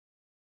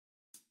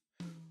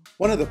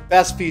One of the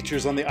best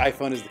features on the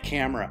iPhone is the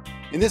camera.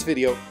 In this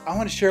video, I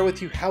want to share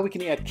with you how we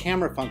can add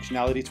camera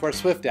functionality to our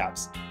Swift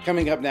apps.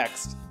 Coming up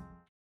next.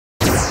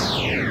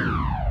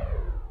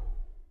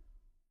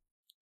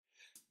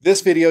 This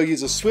video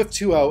uses Swift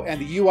 2.0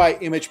 and the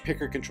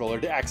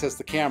UIImagePickerController to access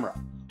the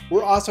camera.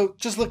 We're also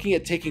just looking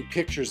at taking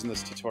pictures in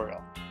this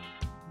tutorial.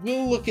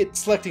 We'll look at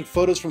selecting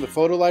photos from the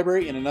photo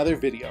library in another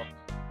video.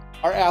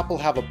 Our app will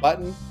have a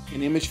button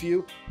in image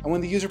view, and when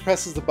the user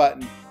presses the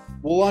button,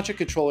 we'll launch a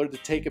controller to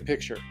take a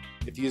picture.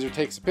 If the user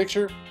takes a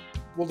picture,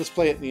 we'll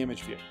display it in the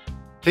image view.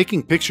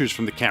 Taking pictures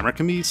from the camera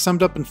can be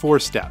summed up in 4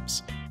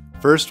 steps.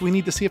 First, we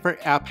need to see if our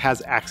app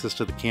has access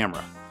to the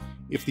camera.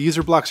 If the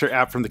user blocks our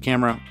app from the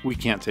camera, we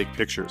can't take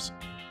pictures.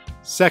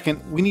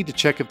 Second, we need to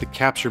check if the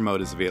capture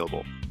mode is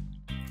available.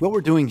 What we're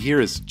doing here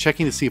is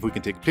checking to see if we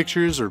can take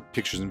pictures or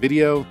pictures and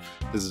video,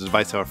 does the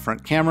device have a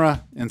front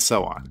camera, and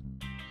so on.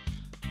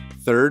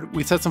 Third,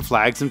 we set some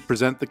flags and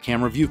present the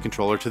camera view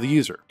controller to the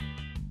user.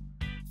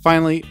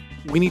 Finally,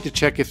 we need to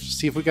check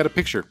see if we got a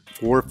picture,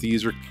 or if the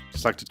user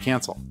selected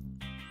cancel.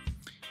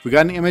 If we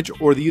got an image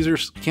or the user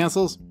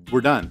cancels,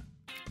 we're done.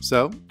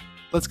 So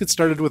let's get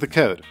started with the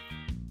code.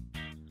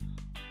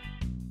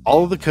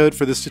 All of the code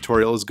for this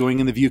tutorial is going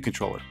in the view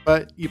controller,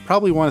 but you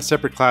probably want a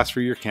separate class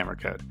for your camera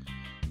code.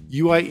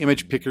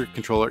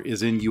 UIImagePickerController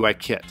is in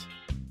UIKit.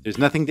 There's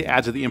nothing to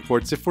add to the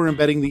imports if we're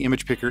embedding the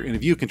image picker in a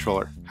view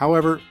controller.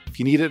 However, if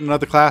you need it in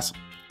another class,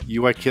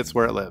 UIKit's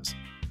where it lives.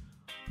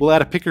 We'll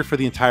add a picker for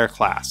the entire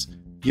class.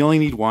 You only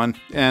need one,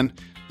 and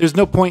there's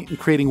no point in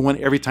creating one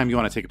every time you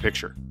want to take a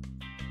picture.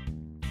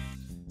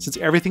 Since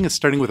everything is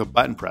starting with a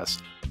button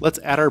press, let's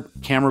add our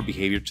camera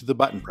behavior to the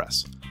button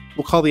press.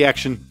 We'll call the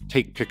action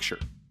Take Picture.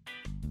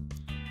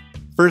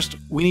 First,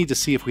 we need to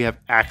see if we have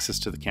access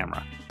to the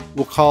camera.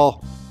 We'll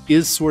call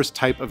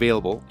isSourceType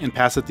available and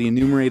pass it the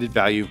enumerated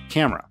value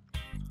camera.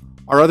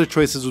 Our other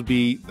choices would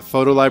be the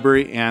photo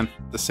library and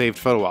the saved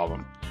photo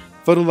album.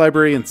 Photo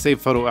library and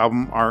saved photo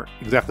album are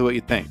exactly what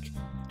you'd think.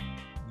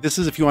 This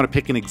is if you want to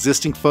pick an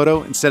existing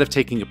photo instead of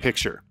taking a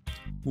picture.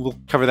 We'll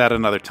cover that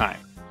another time.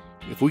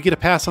 If we get a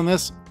pass on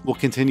this, we'll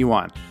continue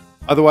on.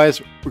 Otherwise,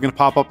 we're going to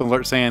pop up an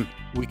alert saying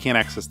we can't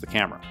access the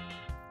camera.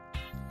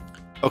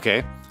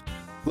 Okay,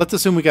 let's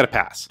assume we got a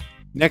pass.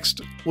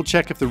 Next, we'll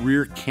check if the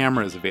rear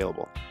camera is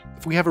available.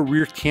 If we have a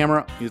rear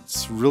camera,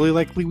 it's really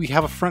likely we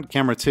have a front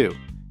camera too.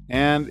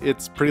 And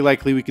it's pretty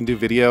likely we can do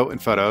video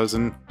and photos,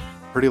 and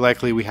pretty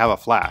likely we have a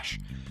flash.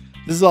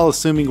 This is all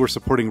assuming we're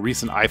supporting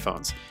recent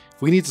iPhones.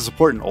 If we need to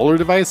support an older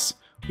device,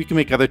 we can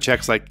make other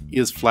checks like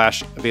is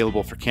flash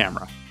available for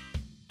camera.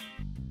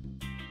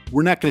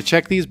 We're not going to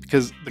check these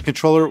because the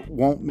controller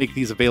won't make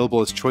these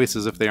available as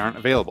choices if they aren't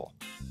available.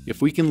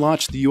 If we can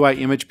launch the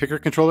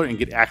UIImagePickerController and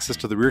get access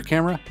to the rear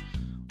camera,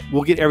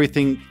 we'll get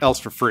everything else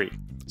for free.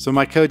 So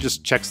my code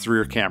just checks the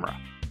rear camera.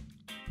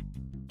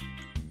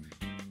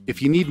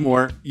 If you need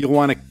more, you'll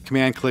want to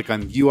command click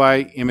on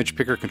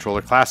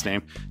UIImagePickerController class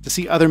name to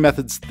see other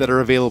methods that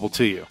are available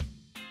to you.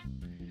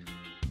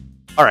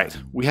 Alright,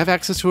 we have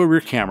access to a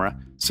rear camera,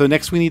 so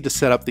next we need to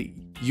set up the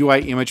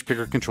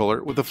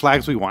UIImagePickerController with the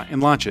flags we want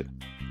and launch it.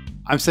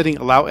 I'm setting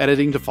allow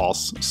editing to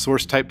false,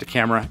 source type to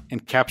camera,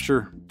 and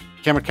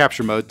camera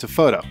capture mode to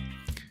photo.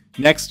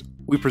 Next,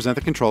 we present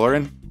the controller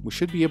and we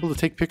should be able to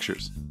take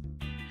pictures.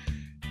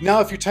 Now,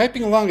 if you're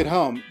typing along at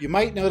home, you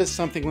might notice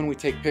something when we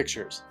take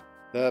pictures.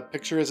 The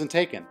picture isn't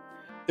taken.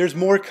 There's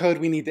more code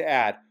we need to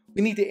add.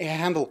 We need to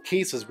handle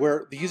cases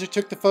where the user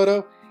took the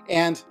photo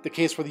and the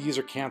case where the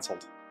user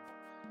canceled.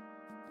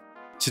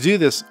 To do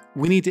this,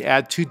 we need to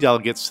add 2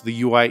 delegates to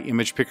the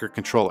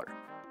UIImagePickerController.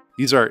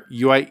 These are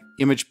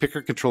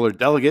UIImagePickerController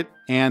delegate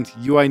and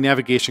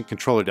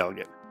UINavigationController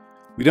delegate.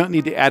 We don't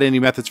need to add any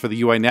methods for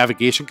the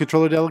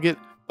UINavigationController delegate,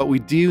 but we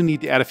do need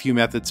to add a few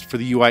methods for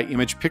the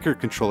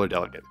UIImagePickerController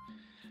delegate.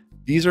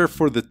 These are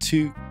for the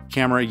 2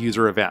 camera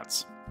user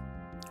events.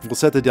 We'll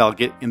set the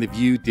delegate in the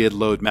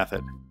viewDidLoad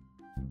method.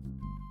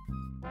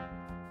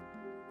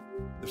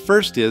 The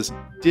first is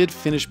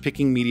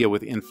didFinishPickingMedia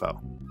with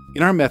info.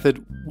 In our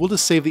method, we'll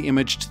just save the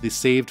image to the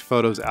saved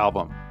photos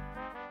album.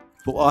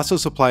 We'll also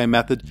supply a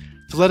method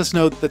to let us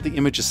know that the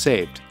image is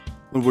saved.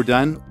 When we're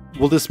done,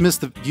 we'll dismiss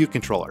the view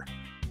controller.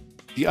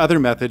 The other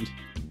method,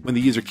 when the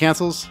user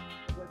cancels,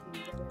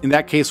 in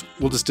that case,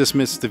 we'll just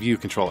dismiss the view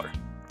controller.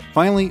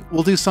 Finally,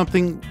 we'll do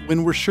something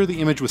when we're sure the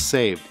image was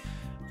saved.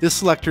 This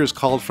selector is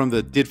called from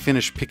the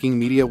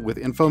didFinishPickingMedia with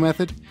info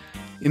method.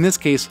 In this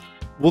case,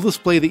 we'll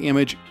display the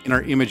image in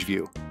our image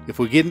view. If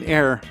we get an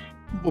error,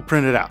 we'll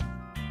print it out.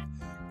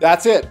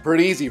 That's it,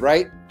 pretty easy,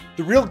 right?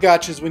 The real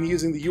gotchas when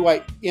using the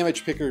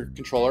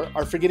UIImagePickerController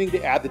are forgetting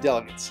to add the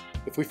delegates.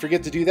 If we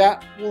forget to do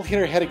that, we'll hit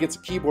our head against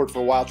a keyboard for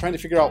a while trying to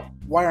figure out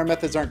why our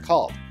methods aren't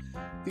called.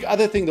 The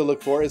other thing to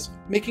look for is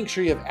making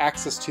sure you have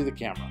access to the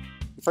camera.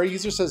 If our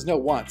user says no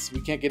once,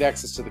 we can't get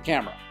access to the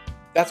camera.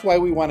 That's why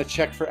we want to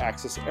check for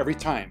access every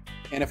time.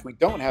 And if we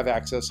don't have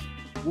access,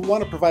 we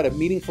want to provide a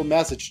meaningful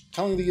message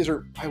telling the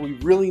user why we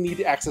really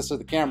need access to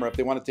the camera if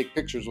they want to take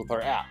pictures with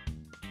our app.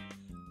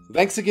 So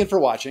thanks again for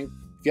watching.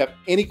 If you have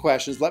any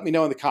questions, let me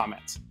know in the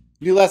comments.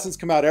 New lessons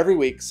come out every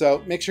week,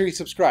 so make sure you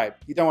subscribe.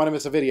 You don't want to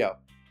miss a video.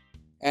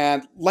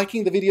 And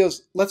liking the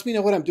videos lets me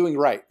know what I'm doing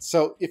right.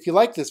 So if you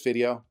like this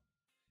video,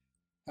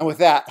 and with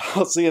that,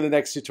 I'll see you in the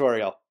next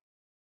tutorial.